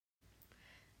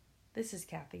This is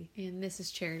Kathy. And this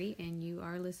is Charity, and you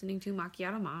are listening to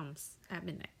Macchiato Moms at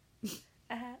midnight.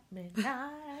 At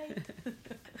midnight.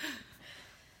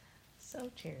 So,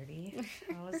 Charity,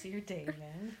 how was your day,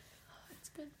 man? It's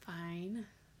been fine.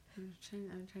 I'm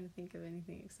trying to think of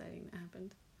anything exciting that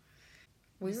happened.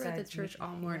 We were at the church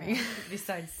all morning. Yeah.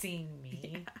 Besides seeing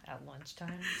me at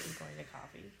lunchtime and going to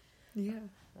coffee. Yeah.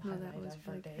 No, that was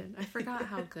really good. I forgot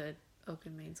how good Oak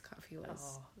and Main's coffee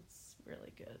was. Oh, it's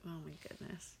really good. Oh my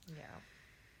goodness. Yeah.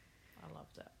 I love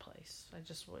that place. I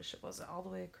just wish it wasn't all the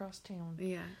way across town.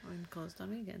 Yeah, and closed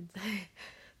on weekends.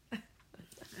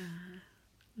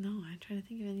 No, I'm trying to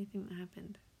think of anything that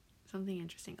happened. Something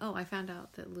interesting. Oh, I found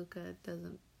out that Luca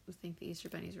doesn't think the Easter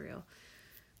Bunny's real.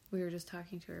 We were just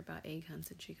talking to her about egg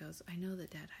hunts, and she goes, I know that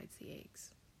Dad hides the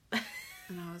eggs.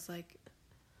 And I was like,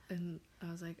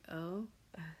 oh,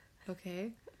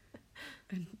 okay.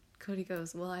 And Cody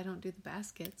goes, well, I don't do the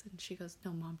baskets. And she goes,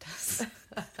 no, Mom does.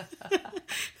 I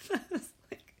was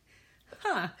like,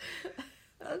 huh,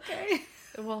 okay.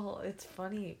 Well, it's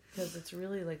funny because it's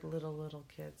really like little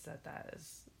kids that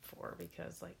is for,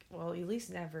 because like, well, at least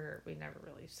we never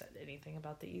really said anything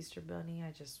about the Easter Bunny.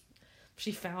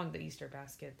 She found the Easter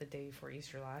basket the day before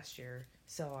Easter last year,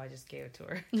 so I just gave it to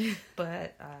her.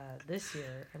 But this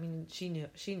year, I mean, she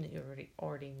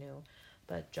already knew.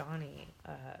 But Johnny,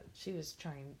 she was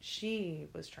trying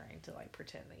to like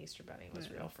pretend the Easter Bunny was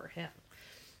real for him,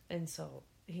 and so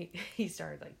he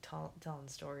started like telling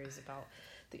stories about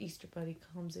the Easter Bunny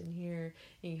comes in here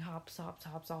and he hops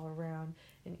all around,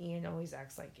 and Ian always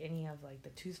acts like any of like the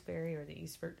Tooth Fairy or the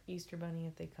Easter Bunny,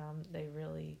 if they come, they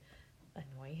really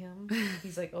annoy him.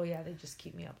 He's like, oh yeah, they just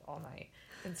keep me up all night.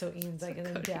 And so Ian's like, and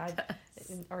then Dad,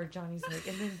 or Johnny's like,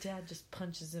 and then Dad just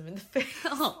punches him in the face.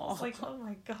 Oh. It's like, oh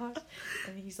my gosh.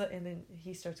 And he's like, and then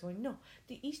he starts going, no,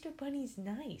 the Easter Bunny's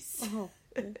nice. Oh.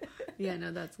 Yeah,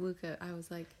 no, that's Luca. I was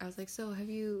like, so have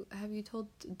you told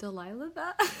Delilah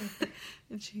that?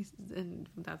 and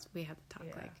that's, we had to talk,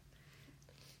 like,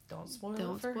 don't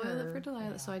spoil it for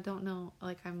Delilah. Yeah. So I don't know,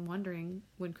 like, I'm wondering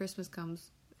when Christmas comes,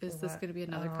 is this going to be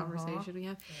another conversation we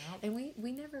have? Yeah. And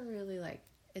we never really, like,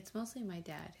 it's mostly my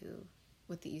dad who,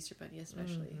 with the Easter Bunny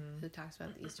especially, who talks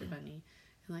about the Easter Bunny,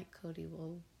 and like Cody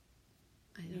will.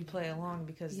 You play along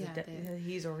because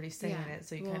he's already saying it,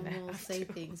 so you kind of we'll say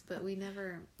things, but we've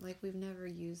never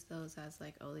used those as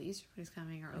like, oh, the Easter Bunny's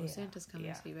coming, or oh, Santa's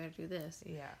coming, so you better do this.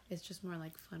 Yeah, it's just more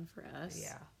like fun for us.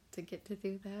 Yeah. To get to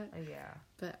do that. Yeah.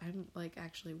 But I'm like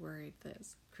actually worried that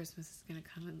Christmas is gonna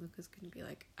come and Luca's gonna be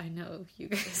like, I know you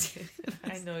guys.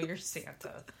 I know you're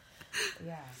Santa.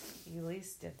 Yeah, you at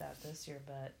least did that this year,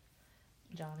 but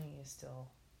Johnny is still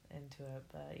into it.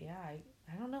 But yeah,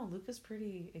 I don't know. Luca's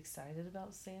pretty excited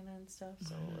about Santa and stuff,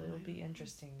 so it'll be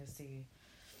interesting to see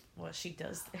what she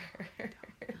does there.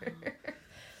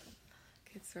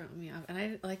 It's throwing me off, and I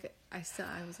was like, I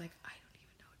don't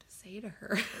even know what to say to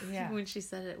her. Yeah. When she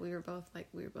said it, we were both like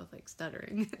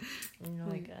stuttering. And you're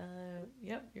like,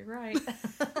 yep, you're right.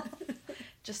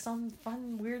 Just some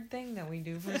fun, weird thing that we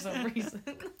do for some reason.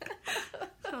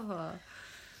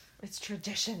 It's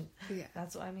tradition. Yeah.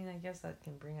 That's what I mean. I guess that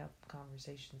can bring up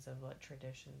conversations of what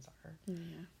traditions are. Yeah.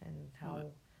 And how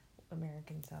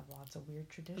Americans have lots of weird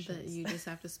traditions. That you just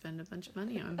have to spend a bunch of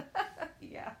money on.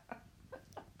 Yeah.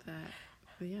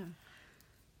 Yeah.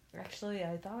 Actually,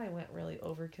 I thought I went really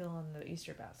overkill on the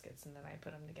Easter baskets, and then I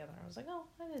put them together. I was like, oh,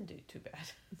 I didn't do too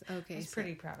bad. Okay. I was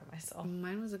pretty proud of myself.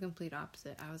 Mine was a complete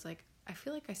opposite. I was like, I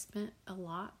feel like I spent a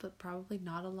lot, but probably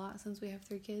not a lot since we have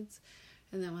 3 kids.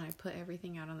 And then when I put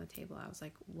everything out on the table, I was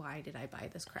like, why did I buy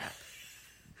this crap?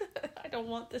 I don't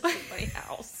want this in my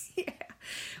house. Yeah.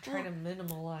 Trying to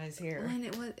minimalize here. And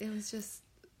it was just,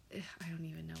 I don't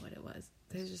even know what it was.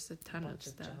 There's just a ton of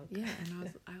stuff. Yeah.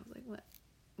 And I was like, what?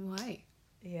 Why?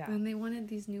 Yeah. And they wanted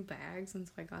these new bags, and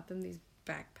so I got them these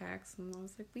backpacks, and I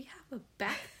was like, we have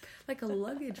a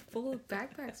luggage full of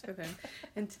backpacks for them.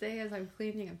 And today, as I'm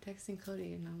cleaning, I'm texting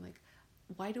Cody, and I'm like,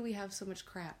 why do we have so much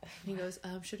crap? And he goes,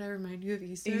 should I remind you of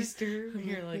Easter? And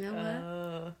you're like, you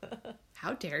know what?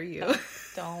 How dare you?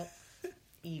 Don't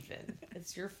even.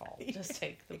 It's your fault. Just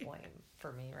take the blame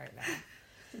for me right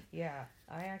now. Yeah,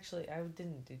 I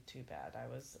didn't do too bad. I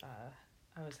was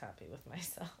happy with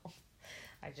myself.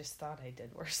 I just thought I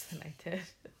did worse than I did.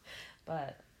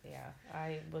 But yeah,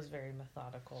 I was very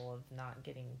methodical of not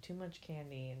getting too much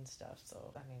candy and stuff.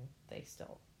 So I mean, they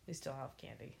still have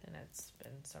candy, and it's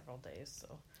been several days.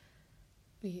 So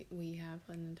we have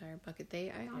an entire bucket.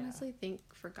 I honestly think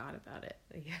forgot about it.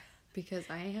 Yeah. Because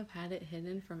I have had it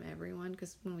hidden from everyone.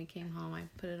 Because when we came home, I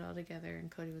put it all together,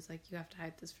 and Cody was like, "You have to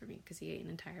hide this for me," because he ate an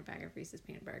entire bag of Reese's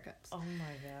peanut butter cups. Oh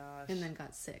my gosh! And then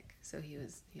got sick. So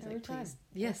he's every like, time. "Please,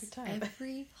 yes,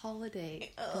 every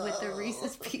holiday with the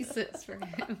Reese's Pieces for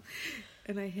him."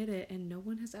 And I hid it, and no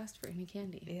one has asked for any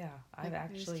candy. Yeah, I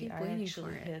actually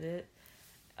hid it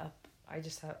up. I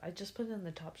just put it in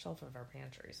the top shelf of our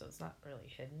pantry, so it's not really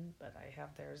hidden, but I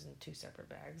have theirs in 2 separate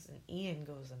bags, and Ian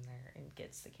goes in there and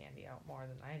gets the candy out more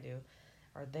than I do,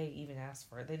 or they even ask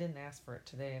for it. They didn't ask for it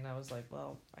today, and I was like,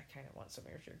 well, I kind of want some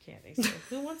of your candy, so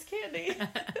who wants candy?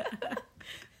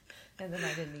 And then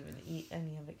I didn't even eat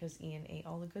any of it because Ian ate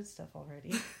all the good stuff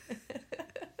already.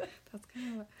 That's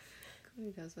kind of what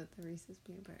Cody does with the Reese's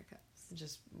peanut butter cups.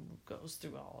 Just goes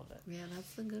through all of it. Yeah,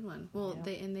 that's the good one. Well,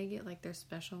 yeah. they get like their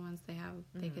special ones. They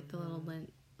get the little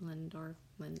Lindor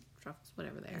truffles,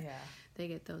 whatever they are. Yeah. They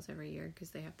get those every year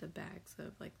because they have the bags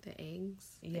of like the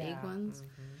eggs, the egg ones.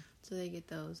 Mm-hmm. So they get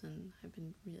those, and I've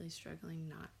been really struggling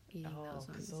not eating those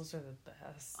ones. Those are the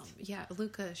best. Yeah,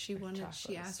 Luca, she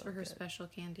asked for her special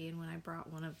candy, and when I brought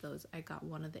one of those, I got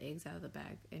one of the eggs out of the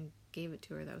bag and gave it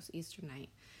to her. That was Easter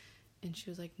night. And she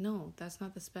was like, "No, that's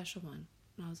not the special one."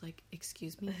 And I was like,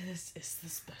 "Excuse me? This is the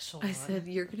special one." I said,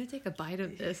 "You're going to take a bite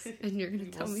of this, and you're going to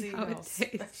tell me how it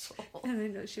tastes." And I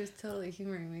know she was totally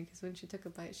humoring me, because when she took a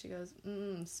bite, she goes,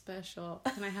 special.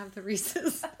 Can I have the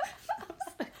Reese's?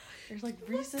 You're like,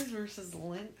 Reese's versus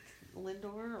Lindor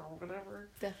or whatever.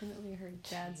 Definitely her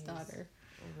dad's daughter.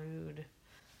 Rude.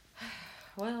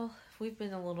 Well, we've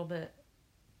been on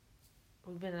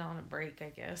a break, I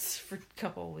guess, for a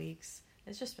couple of weeks.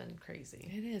 It's just been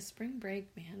crazy. It is. Spring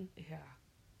break, man. Yeah.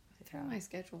 Threw my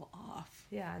schedule off.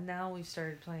 Yeah, and now we've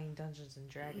started playing Dungeons and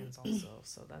Dragons also,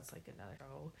 so that's like another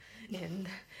show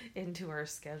into our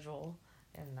schedule,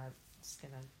 and that's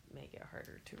going to make it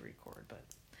harder to record. But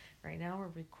right now we're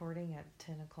recording at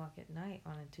 10 o'clock at night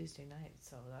on a Tuesday night,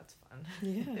 so that's fun.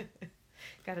 Yeah.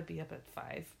 Got to be up at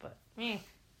 5, but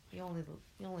you only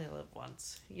live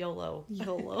once. YOLO.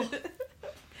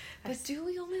 But do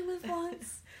we only live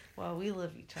once? Well, we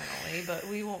live eternally, but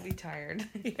we won't be tired.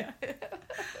 Yeah.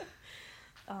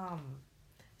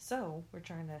 So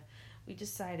we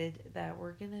decided that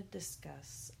we're going to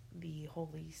discuss the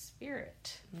Holy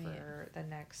Spirit for the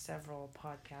next several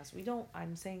podcasts.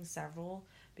 I'm saying several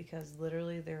because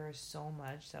literally there is so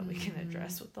much that we can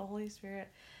address with the Holy Spirit.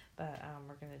 But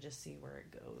we're going to just see where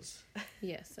it goes.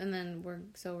 Yes, and then we're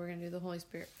going to do the Holy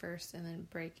Spirit first and then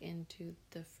break into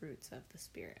the fruits of the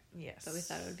Spirit. Yes. But we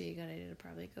thought it would be a good idea to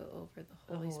probably go over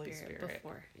the Holy Spirit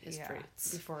before his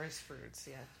fruits. Before his fruits,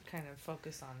 yeah. Kind of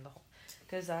focus on the whole...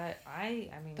 Because I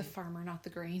mean... The farmer, not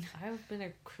the grain. I've been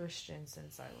a Christian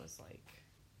since I was like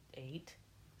 8.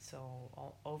 So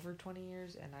over 20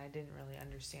 years, and I didn't really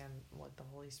understand what the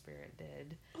Holy Spirit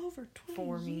did. Over 20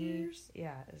 for years? Me.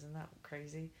 Yeah, isn't that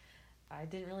crazy? I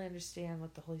didn't really understand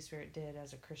what the Holy Spirit did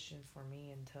as a Christian for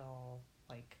me until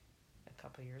like a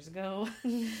couple years ago.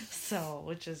 So,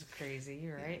 which is crazy,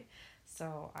 right? Yeah.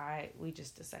 So we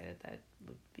just decided that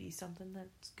would be something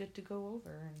that's good to go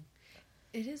over. And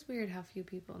it is weird how few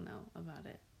people know about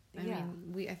it. I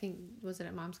mean, I think, was it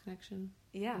at Mom's Connection?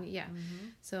 Yeah. Yeah. Mm-hmm.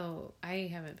 So, I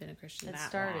haven't been a Christian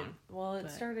long.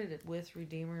 It started with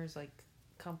Redeemers, like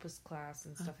Compass class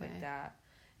and stuff like that.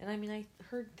 And I mean, I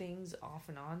heard things off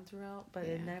and on throughout, but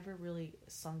it never really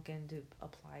sunk into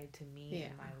apply to me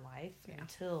in my life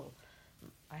until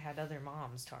I had other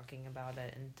moms talking about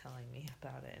it and telling me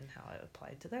about it and how it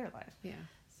applied to their life. Yeah.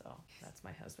 So, that's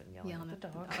my husband yelling at the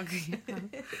dog.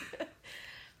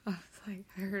 I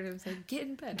heard him say, "Get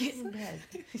in bed." Get in bed.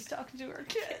 He's talking to our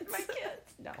kids. My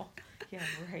kids. No. Yeah,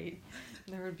 right.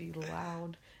 There would be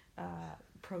loud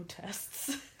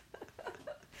protests.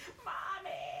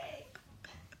 Mommy!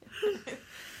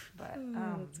 But,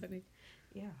 that's funny.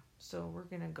 Yeah. So we're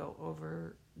going to go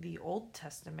over the Old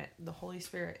Testament, the Holy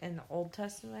Spirit in the Old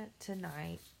Testament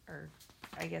tonight, or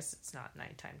I guess it's not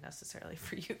nighttime necessarily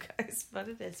for you guys, but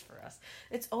it is for us.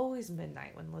 It's always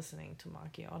midnight when listening to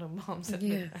Macchiato Moms at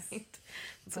midnight.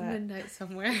 It's a midnight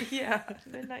somewhere. Yeah,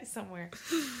 midnight somewhere.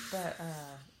 But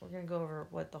we're going to go over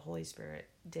what the Holy Spirit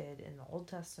did in the Old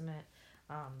Testament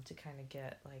to kind of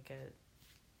get like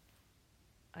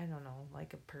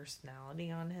a personality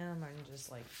on him, and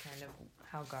just like kind of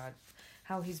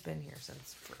how he's been here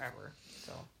since forever.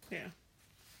 So yeah.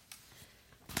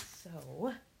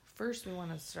 So first we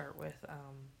want to start with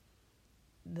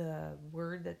the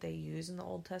word that they use in the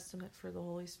Old Testament for the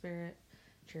Holy Spirit.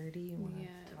 Charity, you want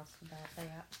to talk about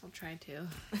that? I'll try to.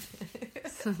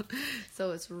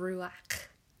 So it's ruach.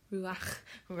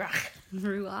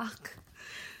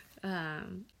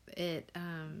 it,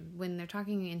 when they're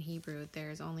talking in Hebrew,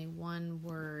 there's only one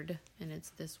word, and it's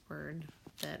this word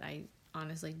that I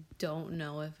honestly don't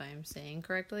know if I'm saying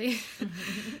correctly.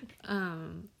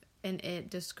 And it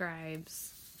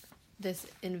describes this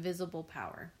invisible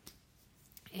power.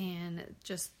 And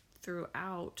just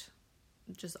throughout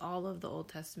just all of the Old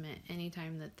Testament,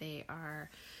 anytime that they are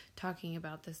talking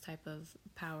about this type of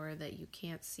power that you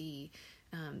can't see,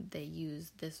 they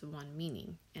use this one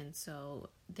meaning. And so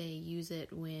they use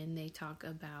it when they talk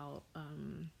about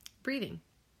breathing.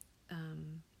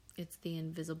 It's the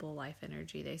invisible life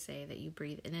energy, they say, that you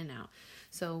breathe in and out.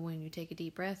 So when you take a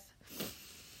deep breath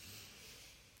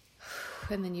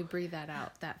and then you breathe that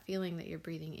out, that feeling that you're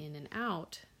breathing in and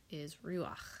out is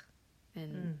ruach.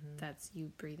 And that's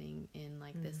you breathing in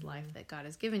like this life that God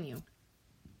has given you.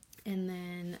 And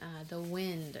then the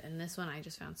wind, and this one I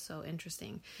just found so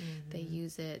interesting. They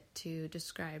use it to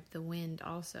describe the wind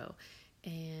also,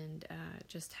 and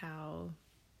just how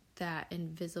that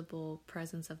invisible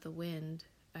presence of the wind,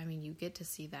 I mean, you get to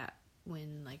see that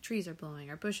when like trees are blowing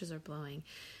or bushes are blowing.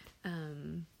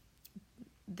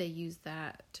 They use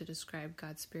that to describe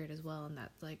God's Spirit as well, and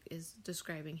that like is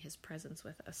describing His presence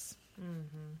with us.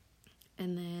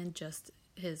 And then just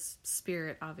His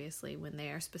Spirit, obviously, when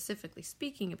they are specifically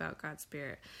speaking about God's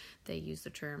Spirit, they use the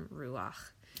term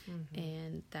ruach,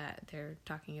 and that they're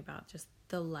talking about just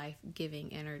the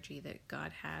life-giving energy that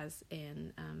God has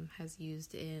and has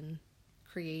used in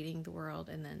creating the world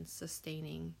and then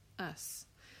sustaining us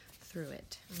through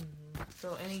it.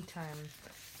 So anytime,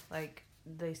 like,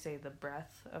 they say the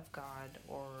breath of God,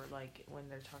 or like when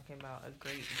they're talking about a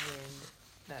great wind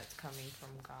that's coming from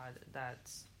God,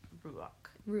 that's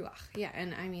ruach, yeah.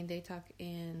 And I mean, they talk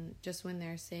in just when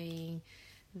they're saying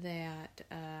that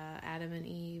Adam and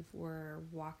Eve were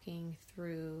walking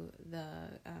through the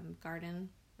garden,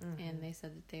 and they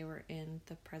said that they were in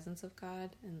the presence of God,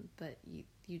 but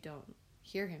you don't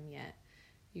hear Him yet,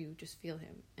 you just feel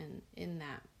Him. And in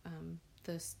that,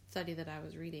 the study that I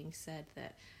was reading said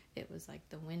that it was like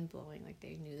the wind blowing, like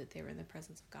they knew that they were in the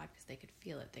presence of God because they could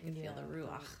feel it. They could feel the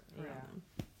ruach around them.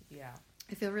 Yeah.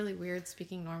 I feel really weird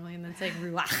speaking normally and then saying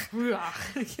ruach.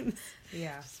 Ruach.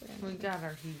 Yeah. We got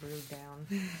our Hebrew down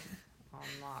on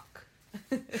lock.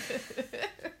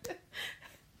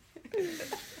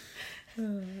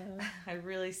 I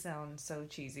really sound so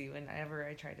cheesy whenever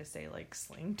I try to say like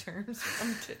slang terms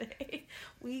from today.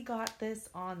 We got this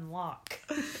on lock.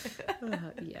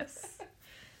 Yes.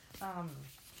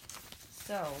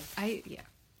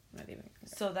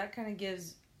 So that kind of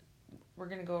gives. We're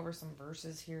going to go over some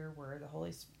verses here where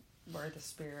the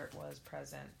Spirit was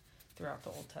present throughout the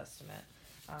Old Testament,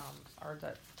 or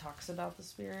that talks about the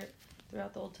Spirit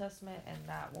throughout the Old Testament, and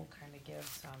that will kind of give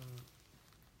some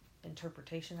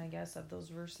interpretation, I guess, of those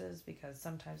verses, because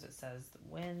sometimes it says the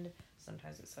wind,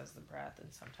 sometimes it says the breath,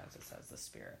 and sometimes it says the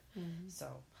Spirit. So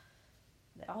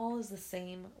it all is the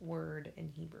same word in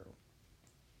Hebrew.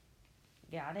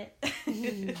 Got it?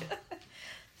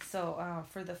 So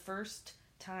for the first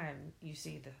time you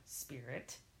see the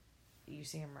Spirit, you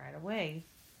see Him right away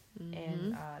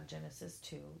in Genesis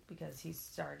 2, because he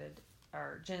started,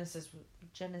 or Genesis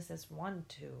 1:2,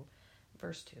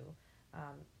 verse 2,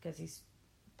 because he's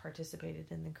participated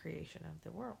in the creation of the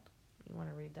world. You want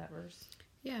to read that verse?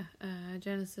 Yeah,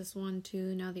 Genesis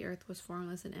 1:2. Now the earth was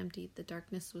formless and empty. The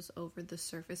darkness was over the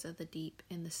surface of the deep,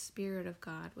 and the Spirit of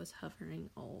God was hovering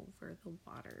over the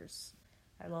waters.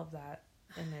 I love that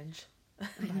image. By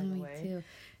the way, too.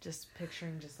 Just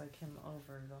picturing just like Him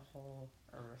over the whole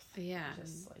earth. Yeah.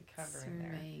 Just like hovering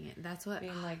there. It. That's what.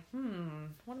 Being like,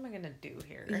 what am I going to do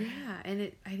here? Yeah.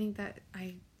 And I think that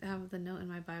I have the note in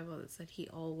my Bible that said He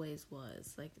always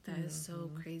was. Like, that is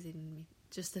so crazy to me.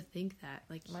 Just to think that.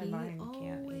 Like, my mind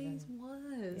always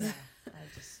was.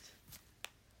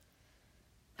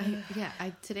 Yeah.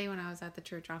 Today when I was at the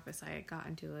church office, I got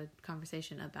into a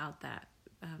conversation about that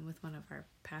with one of our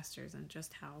pastors, and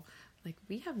just how, like,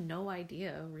 we have no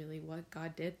idea really what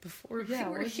God did before we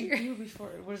were here. You before?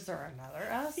 Was there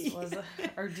another us?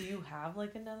 Or do you have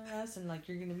like another us, and like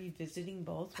you're going to be visiting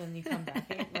both when you come back?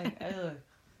 Like, ugh.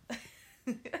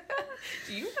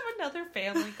 Do you have another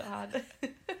family, God?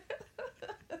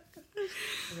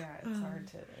 Yeah, it's hard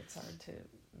to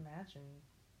imagine,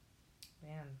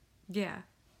 man. Yeah.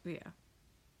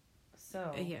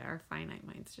 So our finite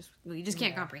minds we just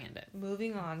can't comprehend it.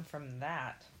 Moving on from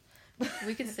that,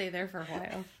 we could stay there for a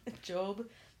while. Job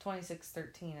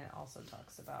 26:13, it also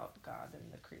talks about God and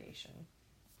the creation,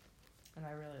 and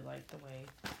I really like the way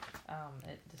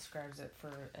it describes it.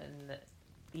 In the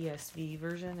ESV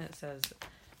version, it says,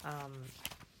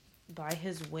 "By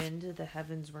His wind the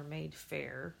heavens were made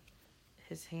fair.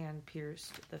 His hand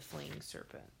pierced the fleeing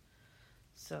serpent."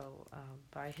 So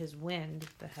by his wind,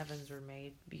 the heavens were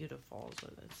made beautiful, is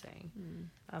what it's saying.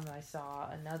 I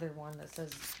saw another one that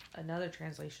says, another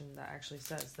translation that actually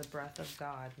says, the breath of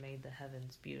God made the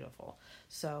heavens beautiful.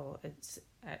 So it's,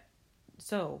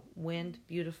 wind,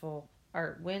 beautiful,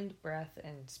 or wind, breath,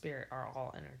 and spirit are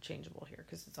all interchangeable here,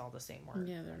 because it's all the same word.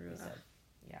 Yeah, they're really said.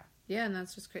 Yeah. Yeah, and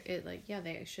that's just great.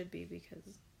 They should be,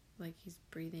 because, like, he's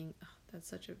breathing. Oh, that's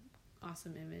such a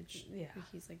awesome image. Yeah. Like,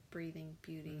 he's like breathing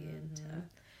beauty into.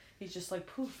 He's just like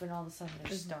poof, and all of a sudden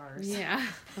there's stars. Yeah.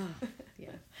 Oh,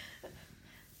 yeah.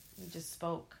 He just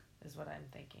spoke, is what I'm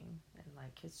thinking, and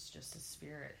like it's just his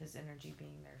spirit, his energy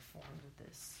being there formed with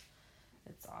this.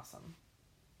 It's awesome.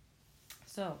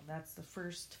 So that's the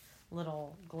first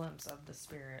little glimpse of the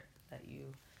spirit that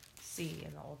you see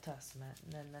in the Old Testament,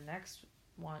 and then the next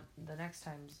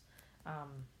times,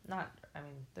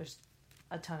 there's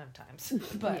a ton of times,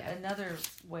 but another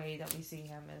way that we see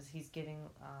him is he's giving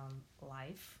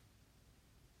life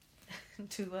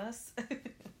to us.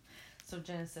 So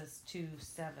Genesis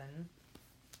 2:7.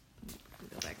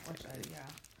 Go back to I don't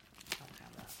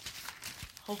have that.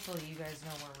 Hopefully you guys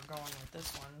know where we're going with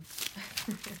this one.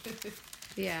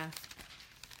 Yeah.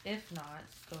 If not,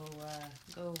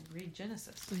 go read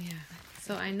Genesis. Yeah.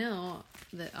 So I know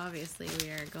that obviously we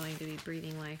are going to be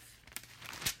breathing life.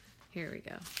 Here we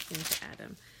go, into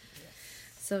Adam. Yes.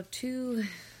 So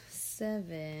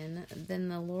 2:7, then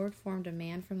the Lord formed a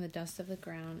man from the dust of the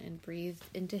ground and breathed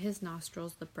into his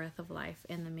nostrils the breath of life,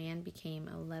 and the man became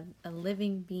a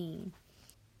living being.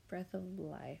 Breath of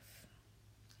life.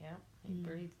 Yeah, he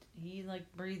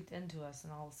breathed into us,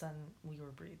 and all of a sudden we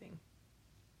were breathing.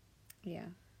 Yeah.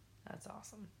 That's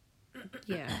awesome.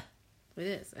 Yeah, it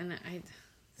is. And this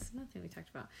is another thing we talked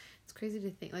about. It's crazy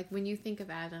to think, like, when you think of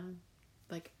Adam,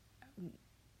 like,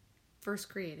 first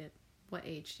created, what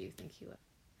age do you think he was?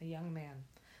 A young man,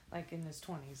 like in his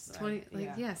 20s. 20,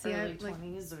 like, yeah. See, early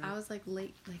 20s. I was like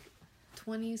late, like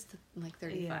 20s to like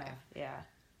 35. Yeah.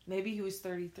 Maybe he was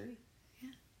 33.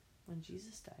 Yeah. When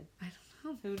Jesus died. I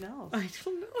don't know. Who knows? I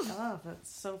don't know. Oh,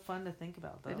 that's so fun to think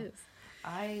about, though. It is.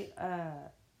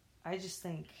 I just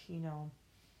think,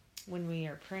 when we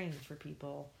are praying for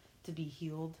people to be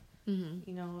healed,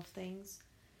 of things,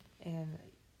 and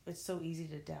it's so easy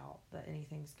to doubt that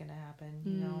anything's going to happen,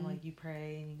 like you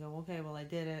pray and you go, okay, well, I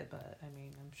did it, but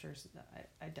I'm sure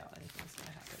I doubt anything's going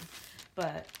to happen.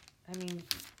 But,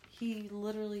 he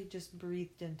literally just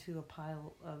breathed into a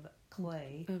pile of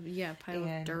clay. Pile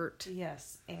of dirt.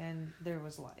 Yes, and there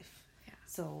was life. Yeah.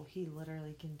 So he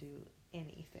literally can do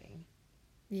anything.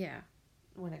 Yeah.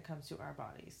 When it comes to our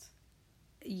bodies.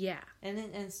 Yeah. In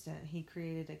an instant, he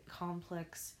created a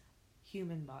complex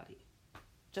human body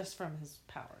just from his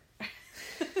power.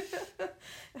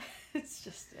 It's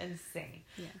just insane.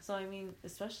 Yeah. So,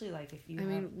 especially like if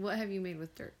you what have you made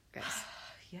with dirt, guys?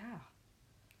 Yeah.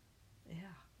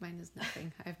 Mine is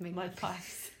nothing. I've made mud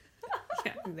pies.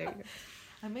 Yeah, there you go.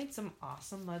 I made some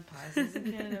awesome mud pies as a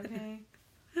kid, okay?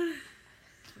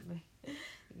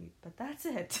 But that's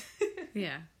it.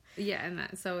 Yeah. Yeah, and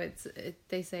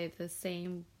they say the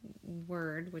same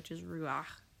word, which is ruach,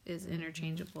 is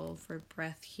interchangeable for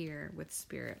breath here with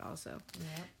spirit also.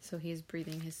 Yeah. So he's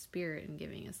breathing his spirit and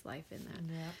giving us life in that.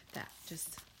 Yeah. That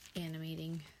just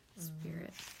animating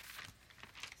spirit.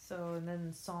 So, and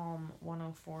then Psalm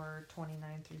 104,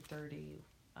 29 through 30.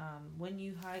 When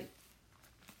you hide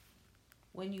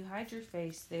your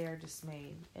face, they are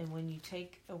dismayed, and when you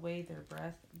take away their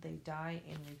breath, they die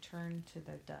and return to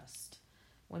their dust.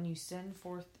 When you send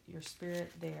forth your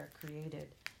spirit, they are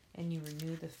created, and you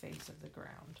renew the face of the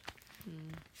ground.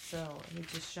 So he's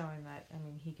just showing that,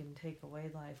 he can take away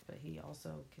life, but he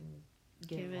also can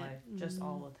give life, just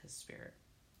all with his spirit.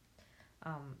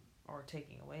 Or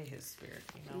taking away his spirit,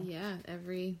 Yeah,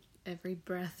 every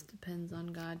breath depends on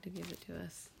God to give it to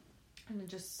us. And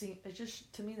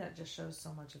to me that just shows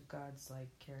so much of God's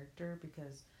character,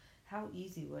 because how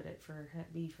easy would it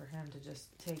be for him to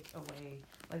just take away,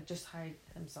 just hide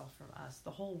himself from us,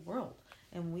 the whole world,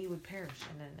 and we would perish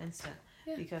in an instant.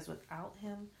 Yeah. Because without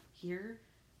him here,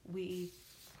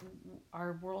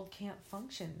 our world can't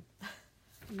function.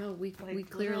 No, we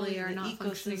clearly are not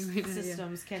functioning.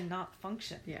 Ecosystems cannot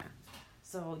function. Yeah.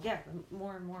 So the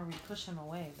more and more we push him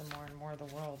away, the more and more the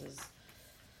world is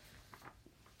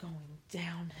going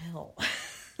downhill.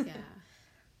 Yeah.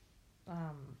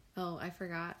 I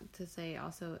forgot to say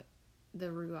also the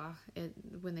ruach.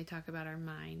 When they talk about our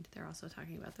mind, they're also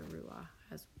talking about the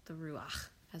ruach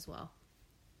as well.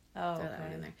 Oh, throw okay. that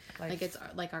one in there. Like it's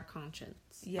like our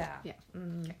conscience. Yeah. Yeah.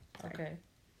 Mm-hmm. Okay.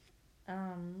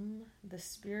 The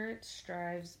spirit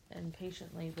strives and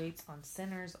patiently waits on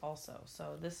sinners also.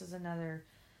 So this is another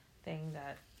thing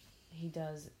that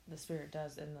the Spirit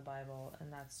does in the Bible,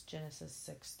 and that's Genesis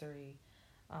 6:3.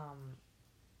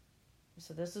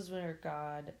 So this is where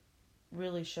God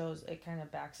really shows, it kind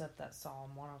of backs up that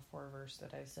Psalm 104 verse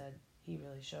that I said. He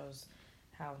really shows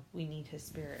how we need his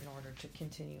Spirit in order to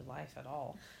continue life at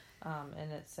all.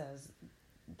 And it says,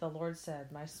 the Lord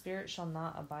said, my spirit shall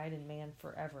not abide in man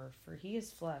forever, for he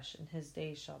is flesh, and his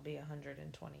days shall be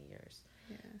 120 years.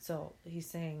 Yeah. So he's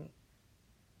saying,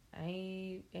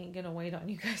 I ain't gonna wait on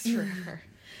you guys forever.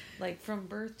 Like, from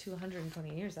birth to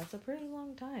 120 years, that's a pretty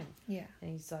long time. Yeah.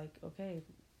 And he's like, okay,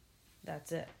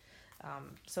 that's it.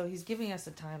 So he's giving us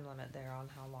a time limit there on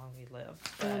how long we live.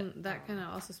 But, that kind of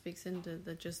also speaks into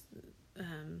the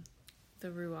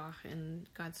Ruach and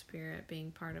God's Spirit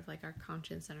being part of like our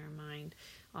conscience and our mind.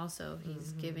 Also,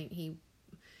 he's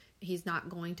he's not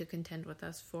going to contend with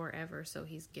us forever, so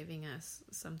he's giving us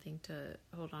something to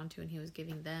hold on to, and he was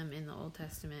giving them in the Old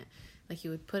Testament, like he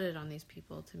would put it on these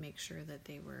people to make sure that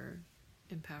they were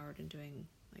empowered and doing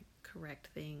like correct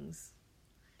things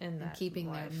and keeping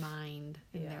life, their mind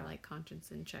and their like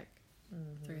conscience in check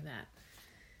through that.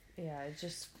 Yeah, it's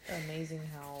just amazing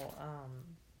how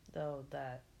though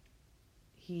that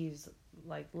he's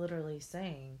like literally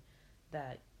saying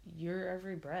that your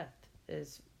every breath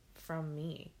is from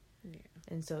me. Yeah.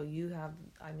 And so you have,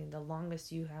 I mean, the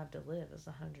longest you have to live is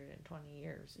 120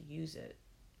 years. Use it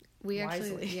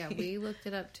wisely. Actually, we looked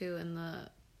it up too, and the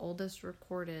oldest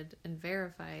recorded and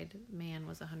verified man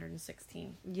was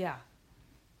 116. Yeah.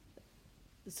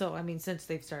 So, I mean, since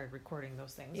they've started recording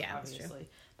those things, obviously.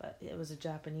 But it was a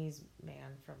Japanese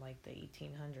man from like the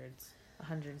 1800s,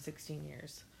 116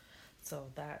 years. So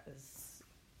that is...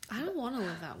 I don't want to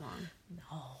live that long.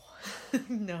 No.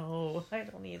 No, I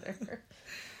don't either.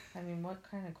 I mean, what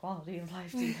kind of quality of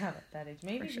life do you have at that age?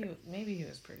 Maybe he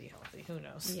was pretty healthy. Who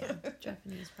knows? Yeah,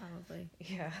 Japanese probably.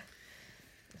 Yeah.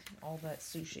 All that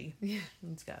sushi. Yeah.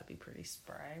 It's got to be pretty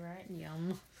spry, right?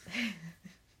 Yum.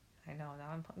 I know, now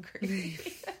I'm hungry.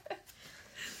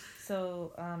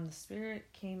 So, the Spirit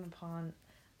came upon...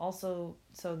 Also,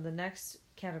 so the next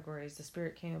category is the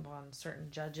Spirit came upon certain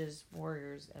judges,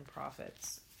 warriors, and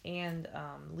prophets, and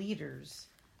leaders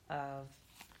of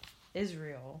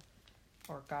Israel,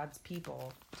 or God's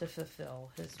people, to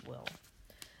fulfill his will.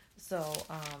 So,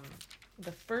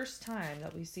 the first time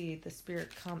that we see the Spirit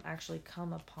actually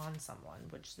come upon someone,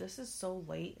 which this is so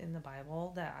late in the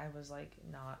Bible that I was like,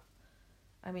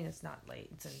 it's not late,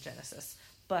 it's in Genesis,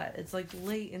 but it's like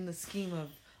late in the scheme of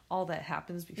all that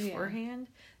happens beforehand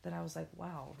that I was like,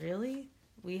 wow, really?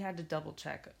 We had to double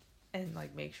check and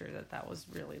like make sure that was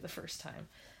really the first time.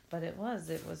 But it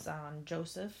was on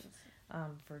Joseph,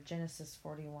 for Genesis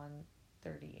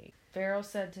 41:38. Pharaoh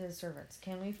said to his servants,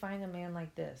 can we find a man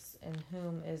like this in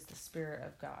whom is the Spirit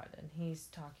of God? And he's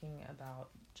talking about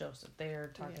Joseph. They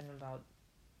are talking about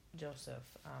Joseph,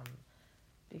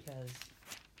 because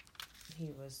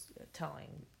he was telling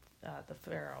the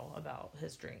Pharaoh about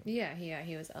his dream. Yeah,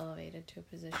 he was elevated to a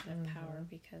position of power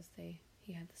because he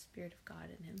had the Spirit of God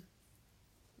in him.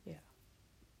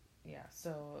 Yeah,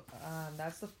 so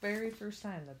that's the very first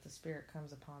time that the Spirit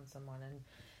comes upon someone, and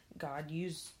God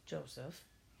used Joseph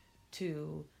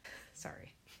to...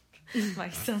 Sorry, my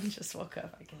son just woke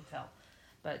up, I can tell.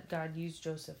 But God used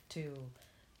Joseph to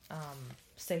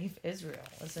save Israel,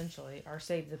 essentially, or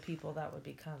save the people that would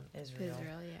become Israel.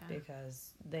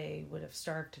 Because they would have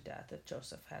starved to death if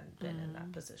Joseph hadn't been in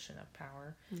that position of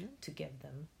power to give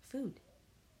them food.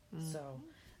 So...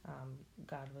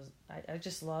 God was... I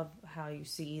just love how you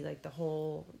see like the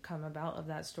whole come about of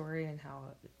that story, and how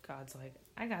God's like,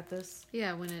 I got this.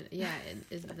 Yeah, it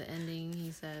is the ending.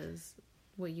 He says,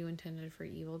 what you intended for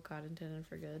evil, God intended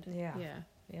for good. Yeah.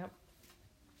 Yep.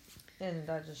 And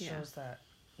that just shows that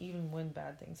even when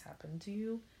bad things happen to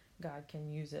you, God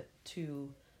can use it to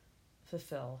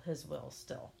fulfill his will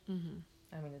still. I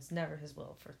mean, it's never his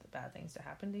will for the bad things to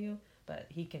happen to you, but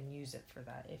he can use it for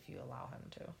that if you allow him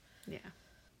to. Yeah.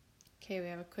 Okay, we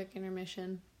have a quick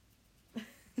intermission.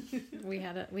 we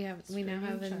now have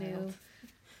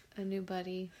a new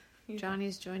buddy. Yeah.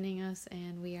 Johnny's joining us,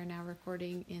 and we are now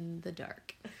recording in the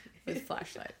dark with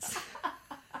flashlights.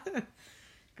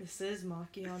 This is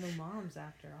Macchiato Moms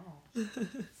after all.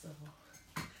 So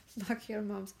Macchiato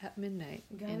Moms at midnight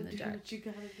in the dark. What you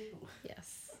gotta do.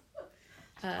 Yes.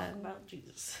 Talk about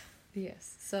Jesus.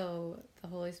 Yes. So the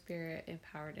Holy Spirit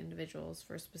empowered individuals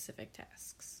for specific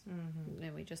tasks.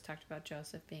 And we just talked about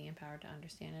Joseph being empowered to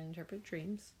understand and interpret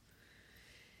dreams.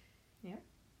 Yep.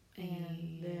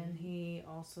 And then he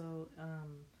also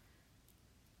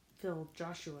filled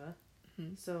Joshua.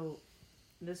 So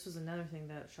this was another thing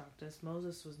that shocked us.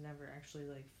 Moses was never actually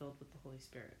like filled with the Holy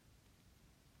Spirit.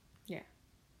 Yeah.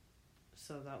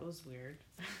 So that was weird.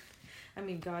 I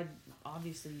mean, God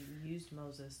obviously used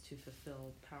Moses to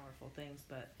fulfill powerful things,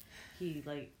 but he,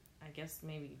 like, I guess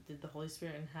maybe did the Holy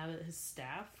Spirit inhabit his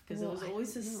staff? Because it was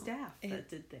always his staff that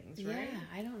did things, right? Yeah,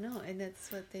 I don't know. And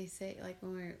that's what they say, like,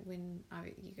 when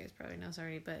you guys probably know this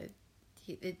already, but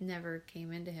it never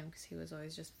came into him because he was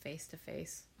always just face to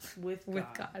face with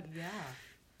God.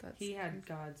 Yeah. He had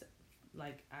God's,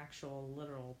 like, actual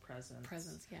literal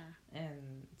presence. Yeah.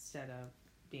 And instead of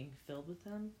being filled with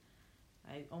him,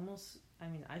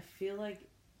 I feel like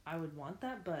I would want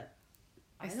that, but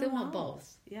I still want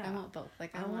both. Yeah. I want both.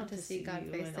 Like, I want to see God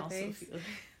face to face.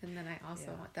 And then I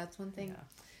also want, that's one thing.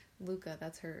 Yeah. Luca,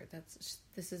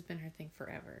 this has been her thing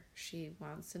forever. She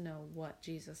wants to know what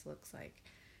Jesus looks like.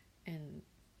 And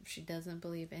she doesn't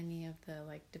believe any of the,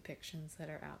 like, depictions that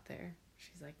are out there.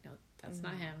 She's like, no, that's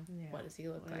not him. Yeah. What does he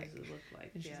look like? What does it look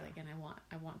like? And she's like, and I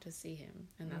want to see him.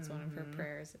 And that's one of her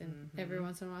prayers. And every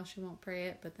once in a while she won't pray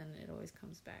it, but then it always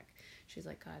comes back. She's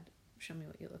like, God, show me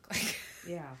what you look like.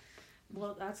 Yeah.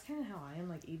 Well, that's kind of how I am.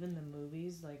 Like, even the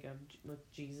movies, like,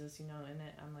 with Jesus, in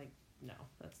it, I'm like, no,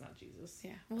 that's not Jesus.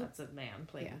 Yeah. Well, that's a man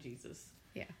playing Jesus.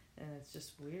 Yeah. And it's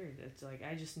just weird. It's like,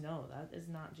 I just know that is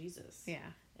not Jesus. Yeah.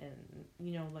 And,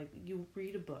 like, you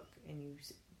read a book and you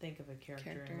think of a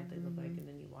character and what they look like, and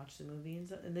then you watch the movie,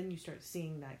 and then you start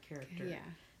seeing that character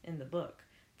in the book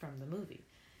from the movie.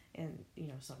 And,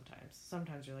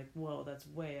 sometimes you're like, whoa, that's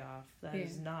way off. That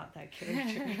is not that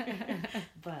character.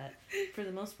 But for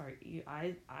the most part,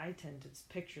 I tend to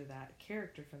picture that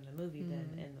character from the movie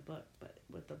than in the book. But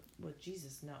with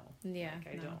Jesus, no. Yeah.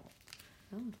 Like, I don't.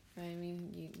 Oh, I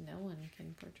mean, no one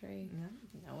can portray.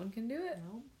 No one can do it.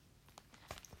 No.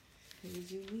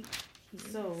 He's unique.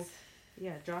 So,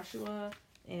 yeah, Joshua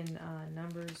in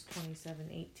Numbers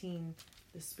 27:18,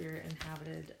 the Spirit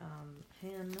inhabited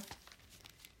him.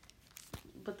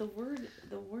 But the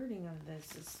wording of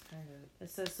this is kind of, it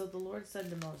says, so the Lord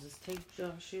said to Moses, take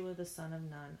Joshua the son of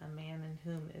Nun, a man in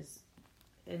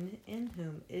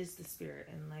whom is the Spirit,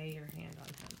 and lay your hand on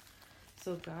him.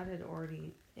 So God had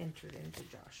already entered into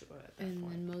Joshua at that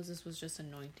point. And Moses was just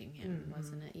anointing him,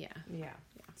 wasn't it? Yeah.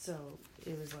 So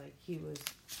it was like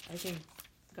I think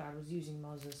God was using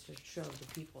Moses to show the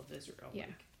people of Israel. Yeah.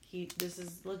 Like, this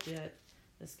is legit.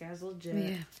 This guy's legit.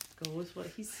 Yeah. Go with what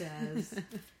he says.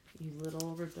 You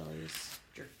little rebellious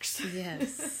jerks.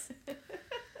 Yes.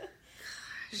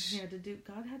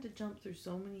 God had to jump through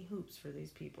so many hoops for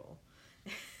these people.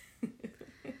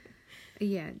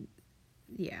 Yeah.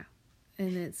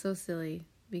 And it's so silly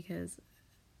because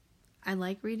I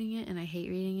like reading it and I hate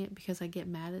reading it because I get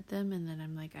mad at them and then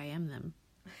I'm like, I am them.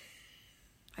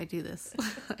 I do this.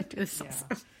 I do this also.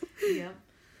 Yep.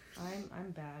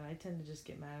 I'm bad. I tend to just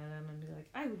get mad at them and be like,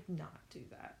 I would not do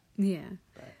that. Yeah.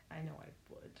 But I know I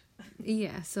would.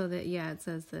 Yeah. So that, it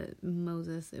says that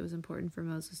it was important for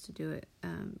Moses to do it.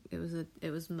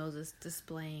 It was Moses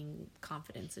displaying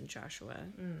confidence in Joshua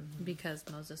because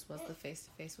Moses was the face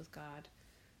to face with God.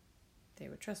 They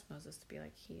would trust Moses to be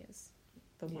like, he is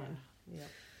the one. Yeah.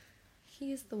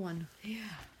 He is the one. Yeah.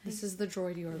 This is the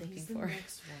droid you're looking for. The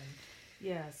next one.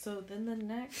 Yeah. So then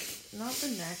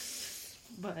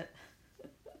but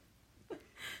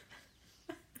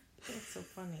that's so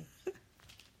funny.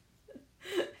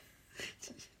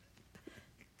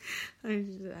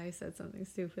 I said something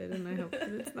stupid and I hope that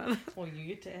it's not. Well, you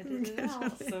get to edit it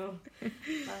out.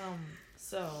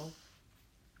 So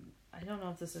I don't know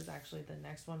if this is actually the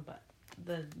next one, but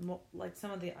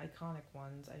some of the iconic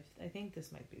ones, I think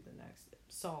this might be the next.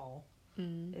 Saul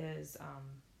is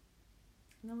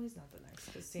no, he's not the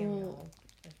next. It's Samuel,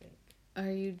 I think. Are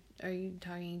you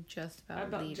talking just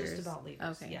about leaders? Just about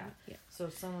leaders. Okay. Yeah. So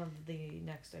some of the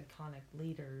next iconic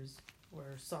leaders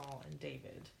were Saul and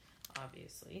David,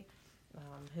 obviously,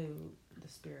 who the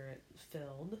Spirit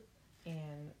filled.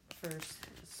 And first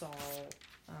Saul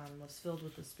was filled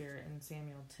with the Spirit in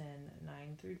Samuel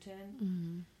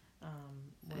 10:9-10.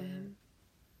 Where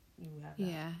you have that.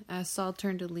 Yeah. As Saul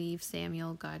turned to leave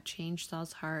Samuel, God changed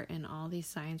Saul's heart, and all these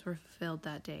signs were fulfilled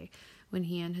that day. When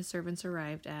he and his servants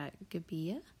arrived at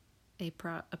Gibeah, a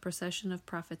procession of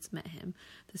prophets met him.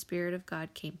 The Spirit of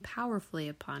God came powerfully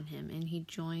upon him, and he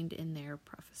joined in their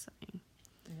prophesying.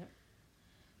 Yep.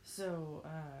 So,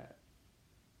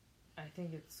 I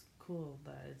think it's cool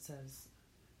that it says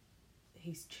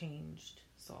he's changed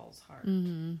Saul's heart.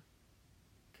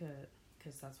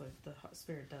 Because that's what the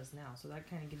Spirit does now. So that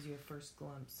kind of gives you a first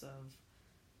glimpse of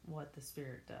what the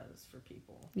Spirit does for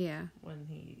people. Yeah. When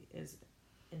he is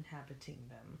inhabiting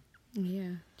them.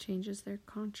 Yeah. Changes their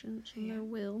conscience and their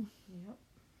will. Yep.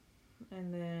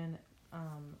 And then,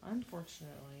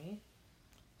 unfortunately,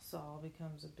 Saul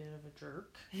becomes a bit of a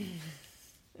jerk.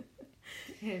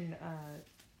 and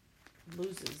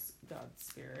loses God's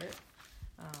spirit.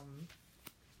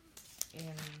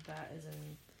 And that is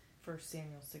in 1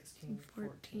 Samuel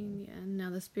 16:14. Yeah. Now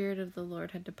the spirit of the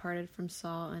Lord had departed from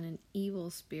Saul, and an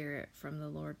evil spirit from the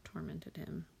Lord tormented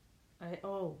him. That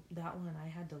one I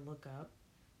had to look up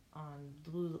on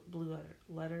Blue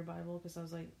Letter Bible, because I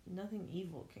was like, nothing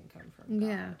evil can come from God.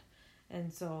 Yeah.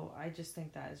 And so I just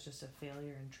think that is just a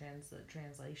failure in the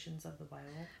translations of the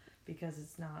Bible, because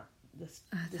it's not the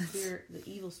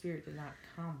evil spirit did not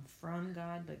come from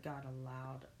God, but God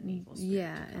allowed an evil spirit.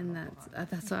 Yeah, to come and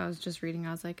that's what I was just reading.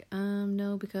 I was like,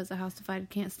 no, because a house divided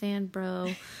can't stand,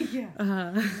 bro.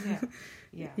 Yeah.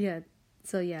 Yeah.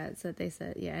 So it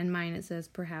said in mine it says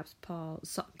perhaps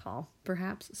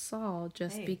Saul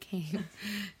just became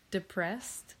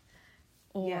depressed,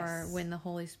 or when the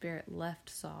Holy Spirit left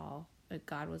Saul,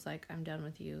 God was like, I'm done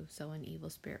with you. So an evil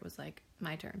spirit was like,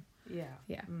 my turn. Yeah.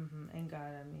 Mm-hmm. And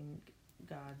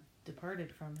God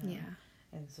departed from him. Yeah.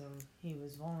 And so he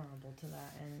was vulnerable to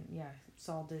that. And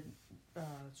Saul did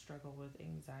struggle with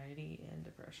anxiety and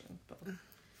depression, both,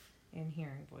 and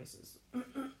hearing voices.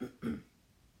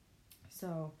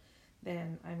 So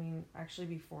then, actually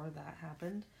before that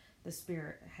happened, the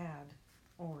Spirit had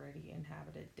already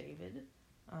inhabited David.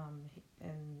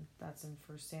 And that's in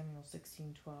 1 Samuel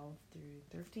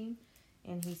 16:12-13.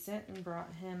 And he sent and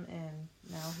brought him in.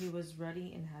 Now he was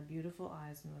ruddy and had beautiful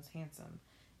eyes and was handsome.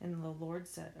 And the Lord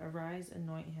said, Arise,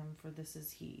 anoint him, for this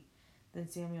is he. Then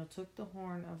Samuel took the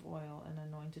horn of oil and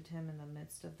anointed him in the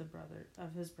midst of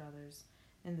his brothers.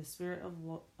 And the Spirit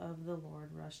of the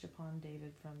Lord rushed upon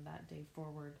David from that day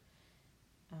forward.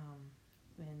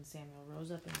 And Samuel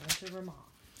rose up and went to Ramah.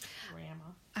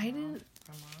 I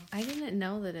didn't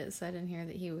know that it said in here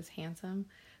that he was handsome.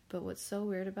 But what's so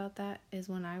weird about that is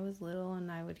when I was little and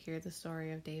I would hear the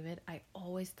story of David, I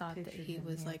always thought that he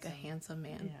was handsome. Like a handsome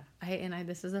man. Yeah.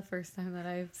 This is the first time that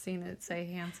I've seen it say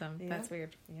handsome. Yeah. That's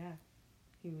weird. Yeah.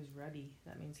 He was ruddy.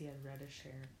 That means he had reddish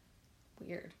hair.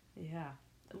 Weird. Yeah.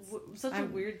 Such a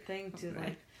weird thing to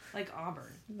like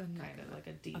auburn, kind of like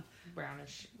a deep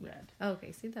brownish red.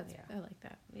 Okay, see, I like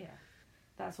that. Yeah.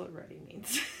 That's what ruddy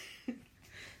means.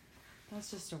 That's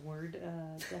just a word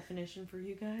definition for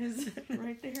you guys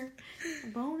right there. A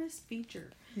bonus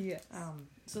feature. Yes.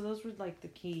 So those were like the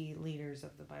key leaders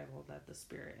of the Bible that the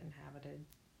Spirit inhabited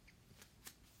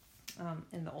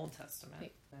in the Old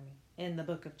Testament. In the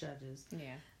book of Judges.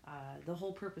 Yeah. The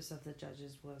whole purpose of the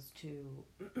Judges was to,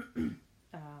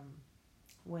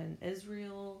 when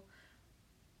Israel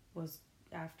was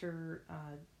after,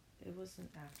 it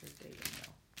wasn't after David,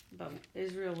 no. But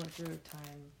Israel went through a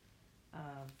time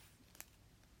of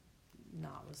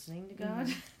not listening to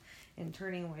God and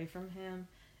turning away from him,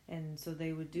 and so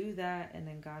they would do that, and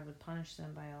then God would punish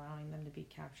them by allowing them to be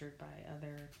captured by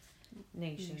other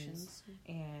nations.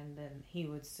 And then he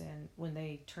would send, when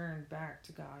they turned back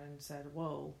to God and said,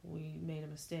 whoa, we made a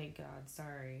mistake, God,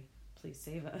 sorry, please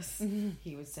save us,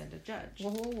 he would send a judge.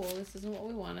 Whoa, this isn't what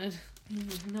we wanted.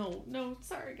 No,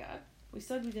 sorry, God, we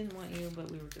said we didn't want you, but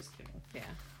we were just kidding. Yeah.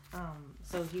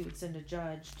 So he would send a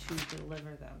judge to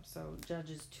deliver them. So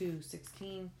Judges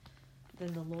 2:16,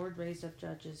 then the Lord raised up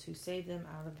judges who saved them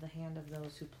out of the hand of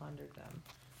those who plundered them.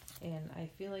 And I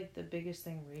feel like the biggest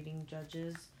thing reading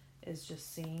Judges is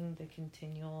just seeing the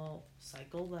continual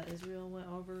cycle that Israel went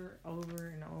over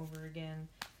and over again.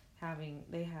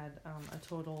 They had a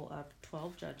total of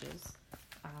 12 judges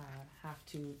have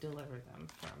to deliver them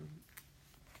from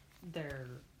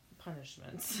their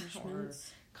punishments. Or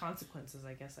consequences,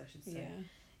 I guess I should say.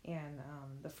 Yeah. And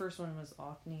the first one was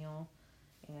Othniel,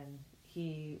 and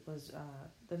he was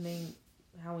the main.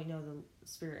 How we know the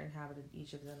Spirit inhabited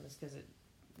each of them is because it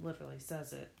literally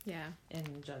says it. Yeah.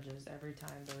 In Judges every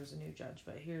time there was a new judge.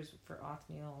 But here's for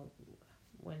Othniel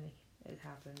when it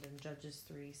happened in Judges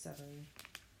 3:7,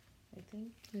 I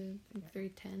think.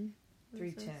 3:10.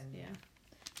 3:10. Yeah.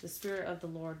 The Spirit of the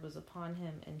Lord was upon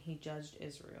him, and he judged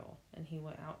Israel. And he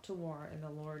went out to war, and the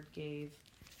Lord gave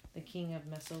the king of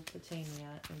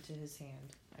Mesopotamia into his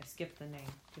hand. I skipped the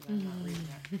name because I'm not reading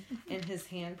that. And his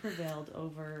hand prevailed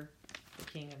over the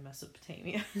king of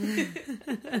Mesopotamia.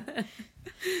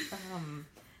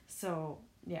 So,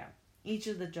 yeah. Each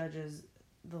of the judges,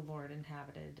 the Lord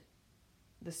inhabited,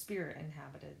 the Spirit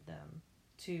inhabited them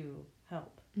to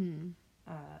help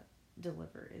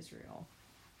deliver Israel.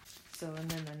 So,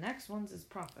 and then the next ones is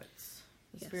prophets.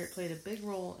 The Spirit played a big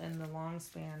role in the long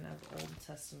span of Old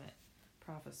Testament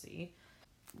prophecy.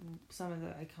 Some of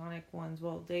the iconic ones,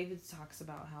 David talks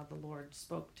about how the Lord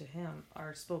spoke to him,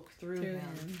 or spoke through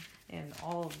him, and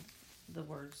all of the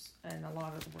words, and a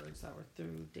lot of the words that were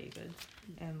through David.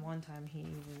 And one time he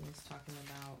even was talking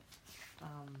about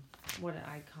what an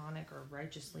iconic or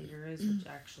righteous leader is, which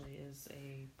actually is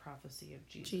a prophecy of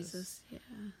Jesus. Jesus, yeah.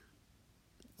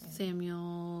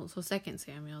 Samuel, so 2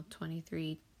 Samuel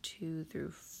 23, 2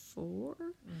 through 4.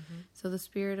 So the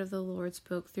Spirit of the Lord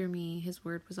spoke through me. His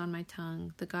word was on my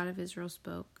tongue. The God of Israel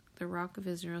spoke. The Rock of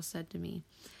Israel said to me,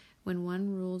 when one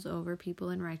rules over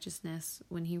people in righteousness,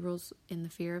 when he rules in the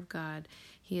fear of God,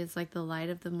 he is like the light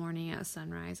of the morning at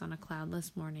sunrise on a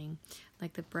cloudless morning,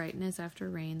 like the brightness after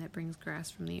rain that brings grass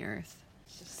from the earth.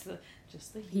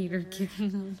 Just the heater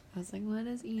kicking on. I was like, what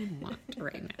does Ian want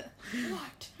right now?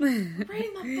 What? Reading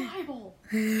the Bible.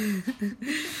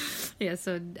 Yeah,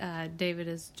 so David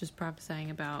is just prophesying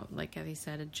about, like he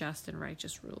said, a just and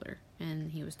righteous ruler.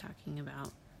 And he was talking about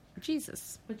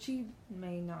Jesus. Which he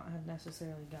may not have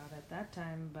necessarily got at that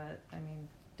time, but, I mean,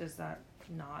 does that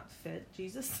not fit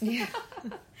Jesus? Yeah.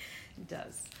 It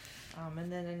does. And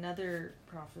then another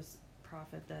prophet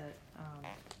that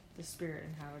the Spirit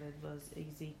inhabited was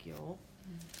Ezekiel.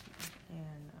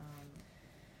 And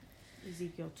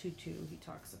Ezekiel 2:2, he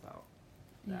talks about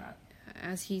that.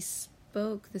 As he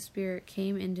spoke, the Spirit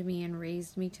came into me and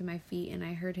raised me to my feet, and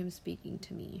I heard him speaking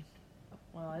to me.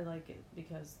 Well, I like it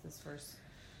because this verse,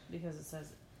 because it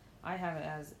says, I have it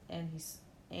as, and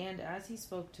as he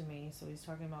spoke to me, so he's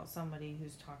talking about somebody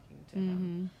who's talking to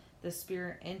him. The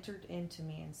Spirit entered into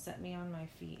me and set me on my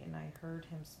feet, and I heard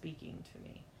him speaking to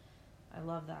me. I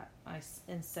love that.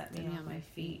 And set me on my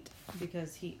feet,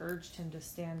 because he urged him to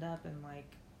stand up and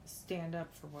stand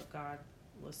up for what God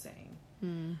was saying.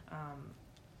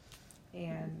 And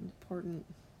important.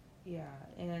 Yeah,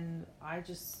 and I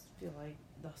just feel like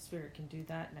the Spirit can do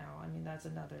that now. I mean, that's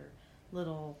another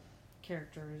little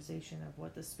characterization of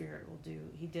what the Spirit will do.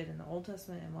 He did in the Old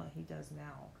Testament and what he does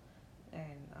now.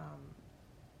 And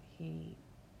he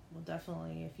will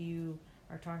definitely, if you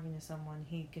are talking to someone,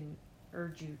 he can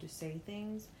urge you to say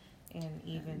things. And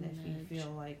even if you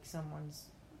feel like someone's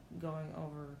going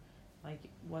over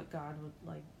what God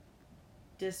would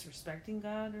disrespecting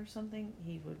God or something,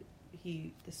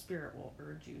 the Spirit will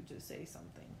urge you to say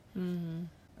something.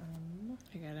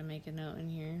 I gotta make a note in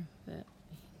here that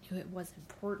he knew it was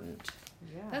important.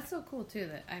 Yeah, that's so cool too.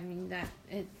 That that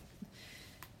it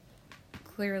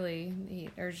clearly he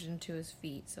urged him to his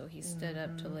feet, so he stood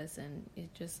up to listen.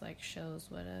 It just shows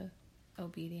what a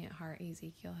obedient heart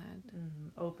Ezekiel had.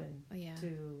 Open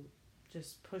to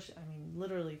just push. I mean,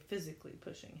 literally physically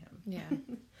pushing him. Yeah.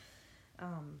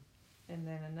 And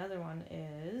then another one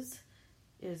is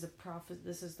a prophet.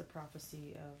 This is the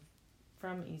prophecy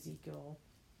from Ezekiel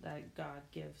that God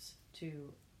gives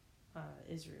to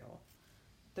Israel,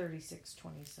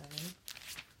 36:27.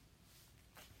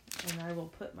 And I will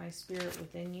put my spirit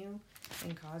within you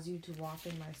and cause you to walk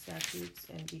in my statutes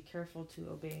and be careful to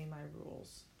obey my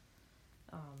rules.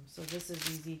 So this is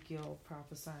Ezekiel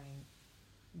prophesying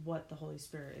what the Holy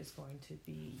Spirit is going to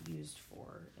be used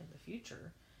for in the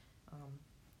future.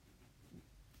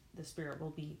 The Spirit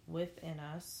will be within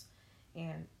us,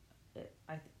 and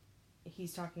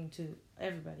he's talking to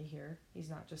everybody here. He's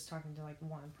not just talking to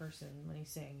one person when he's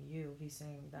saying you. He's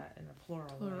saying that in a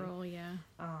plural way. Yeah.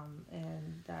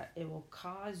 And that it will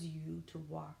cause you to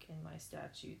walk in my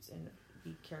statutes and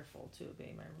be careful to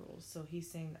obey my rules. So he's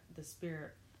saying that the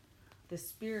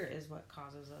Spirit is what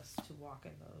causes us to walk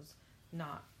in those,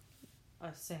 not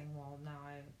us saying, well, now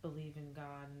I believe in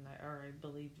God or I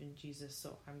believe in Jesus,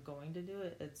 so I'm going to do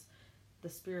it. It's the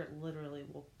Spirit literally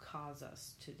will cause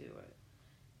us to do it.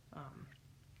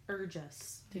 Urge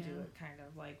us to do it, kind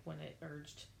of like when it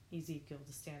urged Ezekiel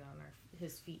to stand on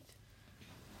his feet.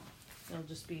 It'll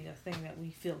just be a thing that we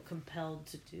feel compelled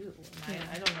to do. And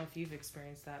I don't know if you've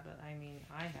experienced that, but I mean,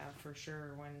 I have for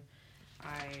sure. When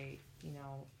I,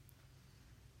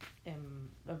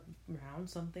 am around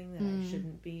something that I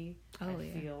shouldn't be, I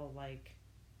feel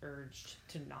urged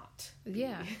to not.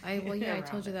 Yeah, I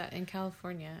told you that in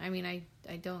California. I mean, I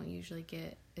don't usually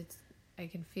get I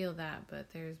can feel that,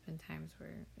 but there's been times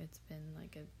where it's been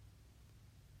a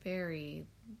very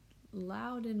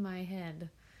loud in my head,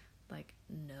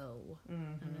 no.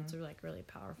 And it's really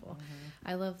powerful.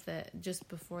 I love that just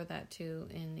before that too,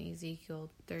 in Ezekiel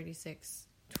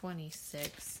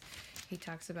 36:26, he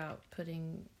talks about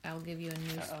I'll give you a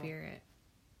new spirit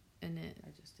in it.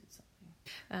 I just did something.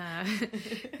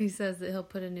 He says that he'll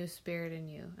put a new spirit in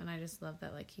you, and I just love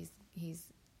that.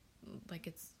 He's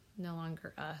it's no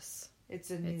longer us. It's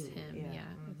him. Yeah,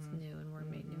 it's new, and we're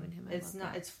made new in him. It's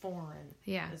not. It's foreign.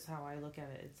 Yeah, is how I look at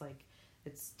it. It's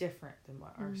it's different than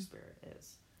what our spirit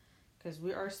is. Because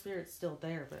our spirit's still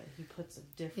there, but he puts a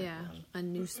different one. A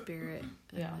new spirit.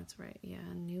 That's right. Yeah,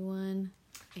 a new one.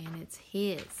 And it's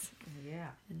his. Yeah.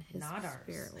 And his not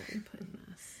spirit ours. will be put in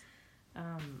us.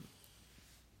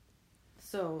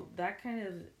 So that kind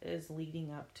of is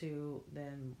leading up to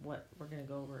then what we're going to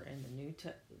go over in the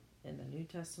New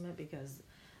Testament, because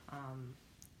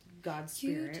God's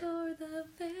Spirit. You tore the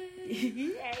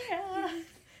veil.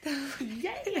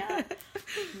 Yeah.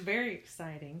 Very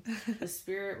exciting. The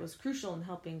Spirit was crucial in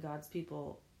helping God's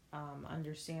people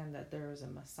understand that there was a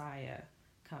Messiah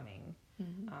coming.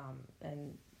 Mm-hmm.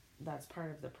 And that's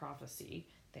part of the prophecy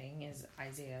thing, is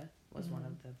Isaiah was one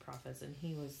of the prophets, and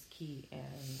he was key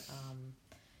in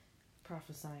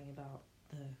prophesying about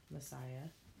the Messiah.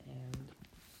 And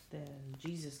then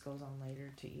Jesus goes on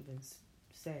later to even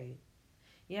say,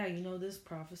 yeah, this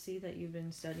prophecy that you've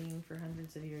been studying for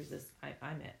hundreds of years,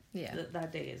 I'm it. Yeah.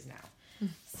 That day is now.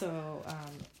 So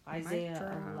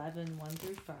Isaiah 11, 1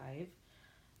 through 5.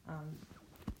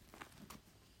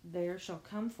 There shall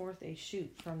come forth a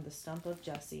shoot from the stump of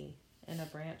Jesse, and a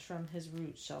branch from his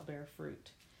roots shall bear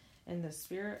fruit. And the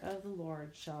Spirit of the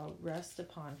Lord shall rest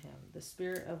upon him, the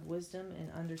Spirit of wisdom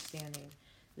and understanding,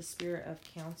 the Spirit of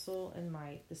counsel and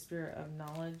might, the Spirit of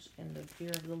knowledge and the fear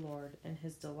of the Lord, and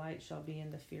his delight shall be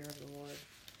in the fear of the Lord.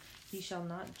 He shall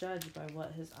not judge by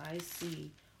what his eyes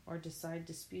see, or decide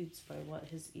disputes by what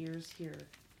his ears hear,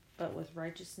 but with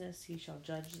righteousness he shall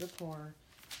judge the poor,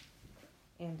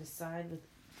 and decide with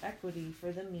equity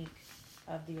for the meek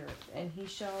of the earth. And he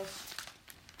shall...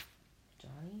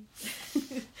 Johnny?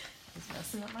 He's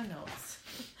messing up my notes.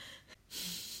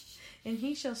 And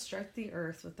he shall strike the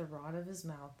earth with the rod of his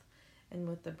mouth, and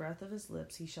with the breath of his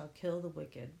lips he shall kill the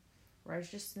wicked.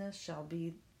 Righteousness shall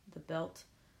be the belt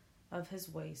of his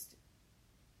waist,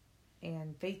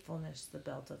 and faithfulness the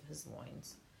belt of his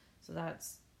loins. So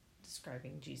that's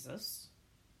describing Jesus.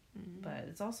 Mm-hmm. But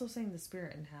it's also saying the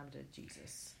Spirit inhabited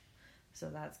Jesus. So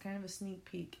that's kind of a sneak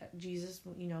peek at Jesus.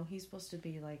 He's supposed to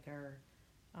be like our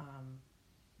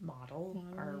model,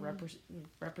 our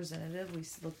representative. We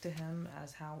look to him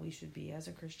as how we should be as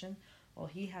a Christian. Well,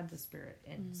 he had the Spirit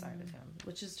inside of him,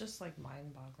 which is just like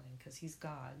mind-boggling, because he's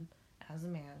God as a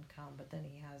man come, but then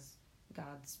he has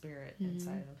God's Spirit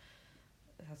inside of him.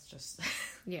 That's just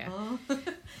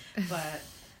but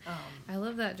I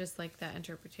love that, just like that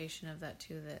interpretation of that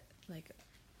too, that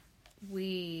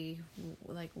we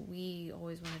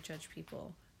always want to judge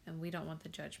people, and we don't want the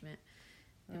judgment,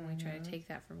 and we try to take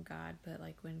that from God. But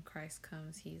when Christ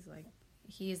comes,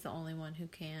 he is the only one who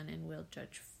can and will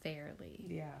judge fairly.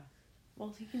 Yeah.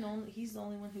 Well, he's the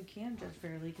only one who can judge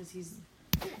fairly, because he's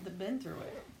been through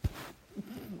it.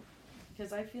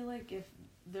 Because I feel like if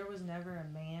there was never a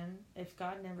man, if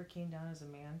God never came down as a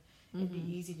man, it'd be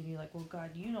easy to be like, well,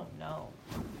 God, you don't know.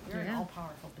 You're an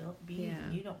all-powerful being.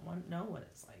 Yeah. You don't know what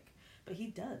it's like. But he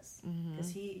does, because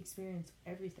he experienced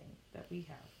everything that we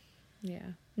have.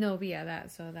 Yeah. No, but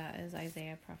that is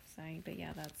Isaiah prophesying. But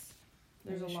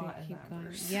there's a lot in that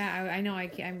verse. Yeah, I know.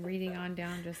 I'm reading on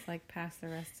down, just past the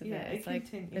rest of it.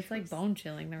 It's like bone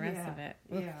chilling, the rest of it.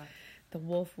 Yeah. The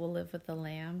wolf will live with the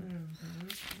lamb.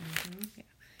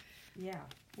 Yeah.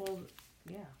 Well,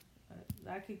 yeah.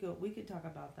 We could talk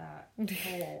about that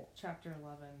whole chapter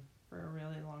 11 for a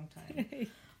really long time.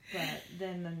 But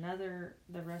then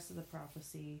the rest of the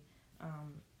prophecy,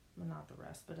 well, not the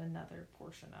rest, but another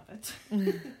portion of it.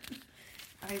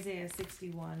 Isaiah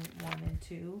 61, 1 and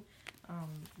 2.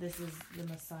 This is the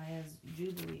Messiah's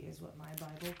Jubilee, is what my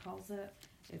Bible calls it.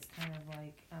 It's kind of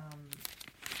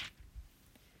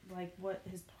like what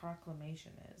his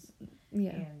proclamation is.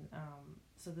 Yeah. And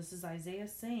so this is Isaiah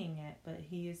saying it, but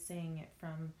he is saying it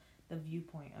from the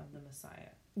viewpoint of the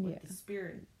Messiah. The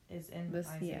Spirit is in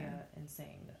Isaiah and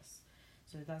saying this.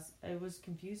 So it was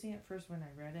confusing at first when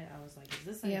I read it. I was like, is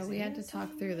this Isaiah? Yeah, we had to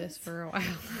talk through this for a while.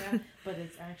 Yeah, but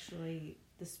it's actually,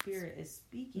 the Spirit is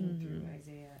speaking through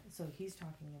Isaiah. So he's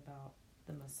talking about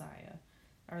the Messiah.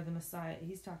 Or the Messiah,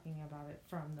 he's talking about it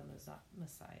from the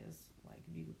Messiah's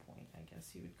viewpoint, I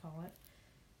guess you would call it.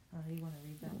 You want to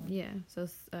read that one? Yeah. So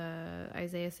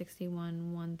Isaiah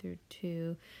 61, 1 through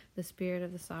 2. The Spirit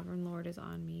of the Sovereign Lord is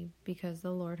on me, because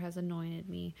the Lord has anointed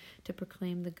me to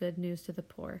proclaim the good news to the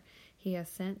poor. He has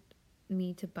sent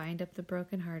me to bind up the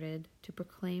brokenhearted, to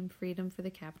proclaim freedom for the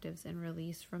captives and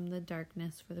release from the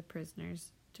darkness for the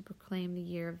prisoners, to proclaim the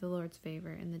year of the Lord's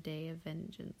favor and the day of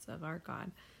vengeance of our God.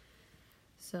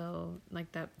 So,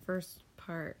 that first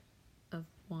part of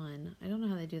 1, I don't know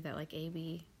how they do that,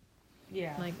 A-B.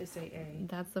 Yeah, they say A.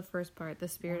 That's the first part. The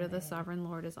Spirit of the Sovereign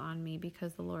Lord is on me,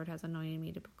 because the Lord has anointed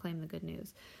me to proclaim the good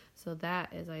news. So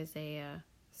that is Isaiah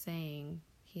saying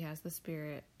he has the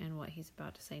Spirit, and what he's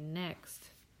about to say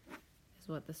next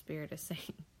what the Spirit is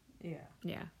saying. Yeah.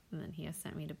 Yeah. And then he has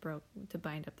sent me to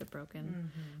bind up the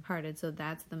broken hearted. So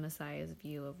that's the Messiah's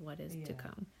view of what is to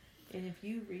come. And if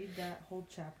you read that whole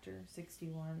chapter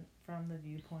 61 from the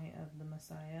viewpoint of the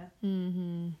Messiah,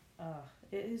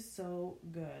 it is so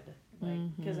good.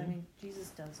 Like, because I mean, Jesus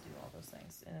does do all those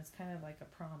things, and it's kind of like a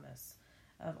promise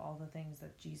of all the things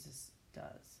that Jesus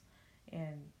does.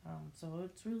 And so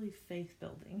it's really faith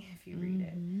building if you read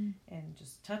it, and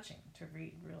just touching to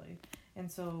read, really. And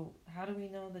so how do we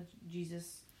know that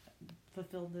Jesus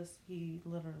fulfilled this? He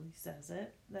literally says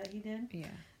it that he did.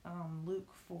 Yeah.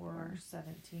 Luke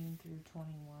 4:17 through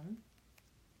 21.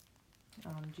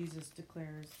 Jesus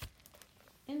declares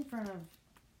in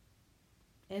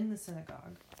the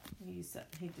synagogue. He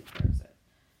declares it.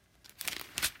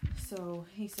 So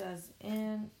he says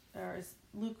it's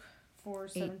Luke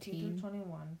 4:17 through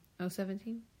 21. Oh,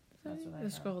 17? That's what I the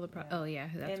scroll of the prophet. Oh, yeah.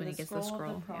 That's when he gets the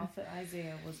scroll. And the prophet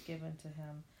Isaiah was given to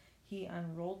him. He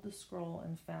unrolled the scroll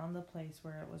and found the place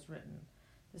where it was written,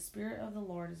 "The Spirit of the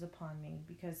Lord is upon me,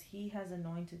 because he has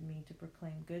anointed me to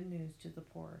proclaim good news to the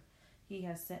poor. He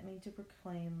has sent me to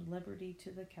proclaim liberty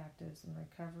to the captives and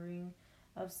recovering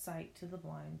of sight to the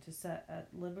blind, to set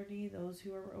at liberty those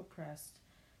who are oppressed,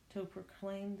 to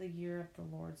proclaim the year of the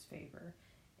Lord's favor."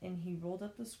 And he rolled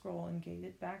up the scroll and gave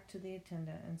it back to the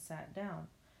attendant and sat down.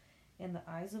 And the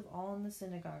eyes of all in the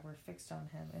synagogue were fixed on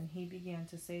him, and he began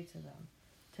to say to them,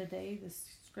 "Today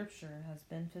this scripture has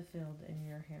been fulfilled in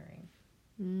your hearing."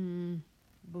 Boom.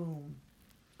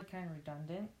 Kind of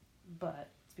redundant,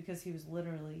 but it's because he was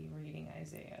literally reading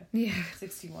Isaiah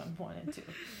 61, 1 and 2,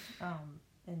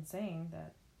 and saying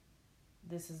that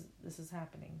this is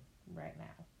happening right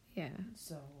now. Yeah.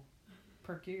 So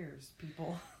perk your ears,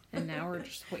 people. And now we're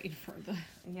just waiting for the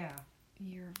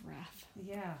year of wrath.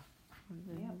 Yeah.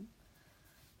 Yep.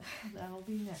 That'll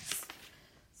be next.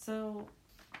 So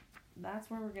that's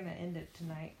where we're going to end it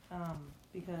tonight,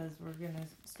 because we're going to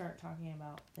start talking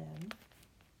about then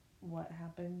what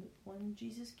happened when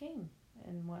Jesus came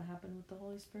and what happened with the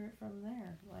Holy Spirit from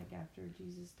there, like after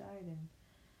Jesus died and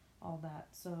all that.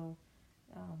 So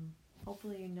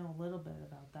hopefully you know a little bit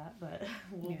about that, but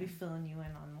we'll be filling you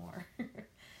in on more.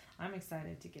 I'm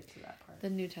excited to get to that part. The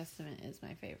New Testament is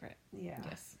my favorite. Yeah.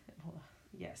 Yes. Well,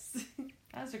 yes.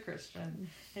 As a Christian,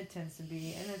 it tends to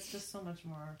be, and it's just so much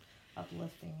more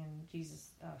uplifting. And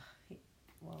Jesus,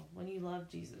 when you love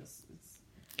Jesus, it's.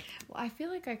 Well, I feel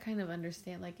like I kind of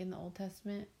understand, like in the Old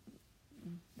Testament,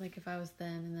 like if I was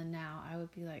then and then now,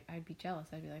 I'd be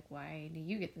jealous. I'd be like, why do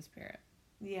you get the Spirit?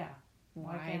 Yeah.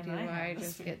 Why do I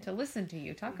just get to listen to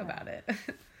you talk about it?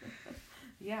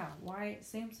 Yeah, why,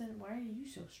 Samson, why are you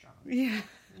so strong? Yeah.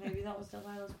 Maybe that was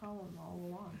Delilah's problem all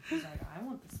along. She's like, I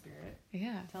want the Spirit.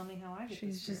 Yeah. Tell me how I get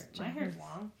the Spirit. My hair's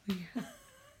long. Yeah.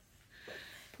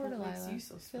 Poor Delilah. Makes you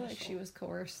so special. I feel like she was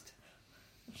coerced.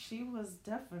 She was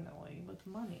definitely with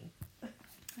money.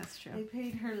 That's true. They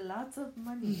paid her lots of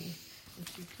money, and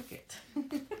she took it.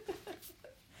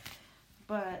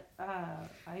 But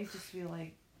I just feel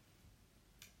like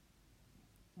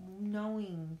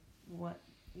knowing what,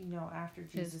 after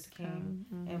Jesus came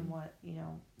and what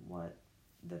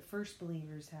the first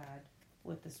believers had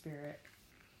with the Spirit,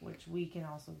 which we can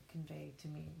also convey to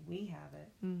me. We have it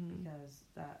because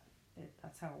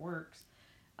that's how it works.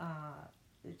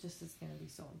 It just is going to be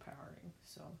so empowering.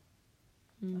 So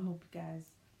I hope you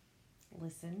guys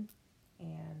listen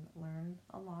and learn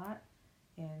a lot.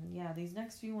 And yeah, these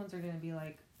next few ones are going to be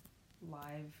like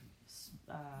live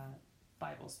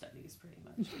Bible studies pretty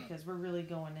much, because we're really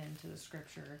going into the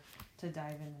scripture to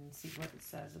dive in and see what it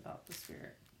says about the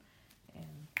Spirit.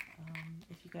 And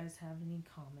if you guys have any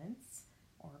comments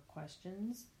or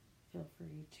questions, feel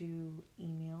free to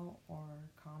email or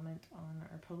comment on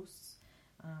our posts.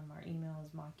 Our email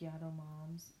is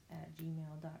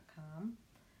macchiatomoms@gmail.com,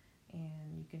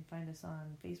 and you can find us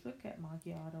on Facebook at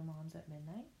Macchiato Moms at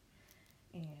Midnight,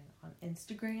 and on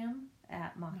Instagram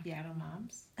at Macchiato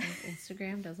Moms.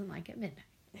 Instagram doesn't like at midnight.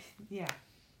 Yeah,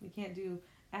 we can't do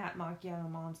at Macchiato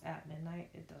Moms at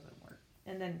midnight. It doesn't work.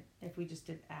 And then if we just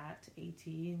did at AT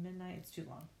in midnight, it's too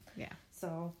long. Yeah.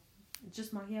 So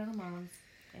just Macchiato Moms,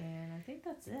 and I think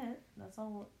that's it. That's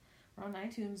all. We're on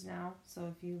iTunes now, so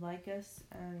if you like us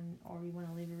or you want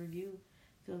to leave a review,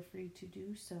 feel free to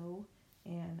do so,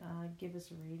 and give us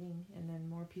a rating, and then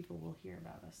more people will hear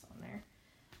about us on there.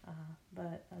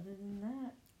 But other than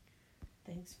that,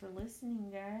 thanks for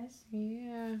listening, guys.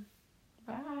 Yeah.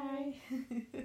 Bye.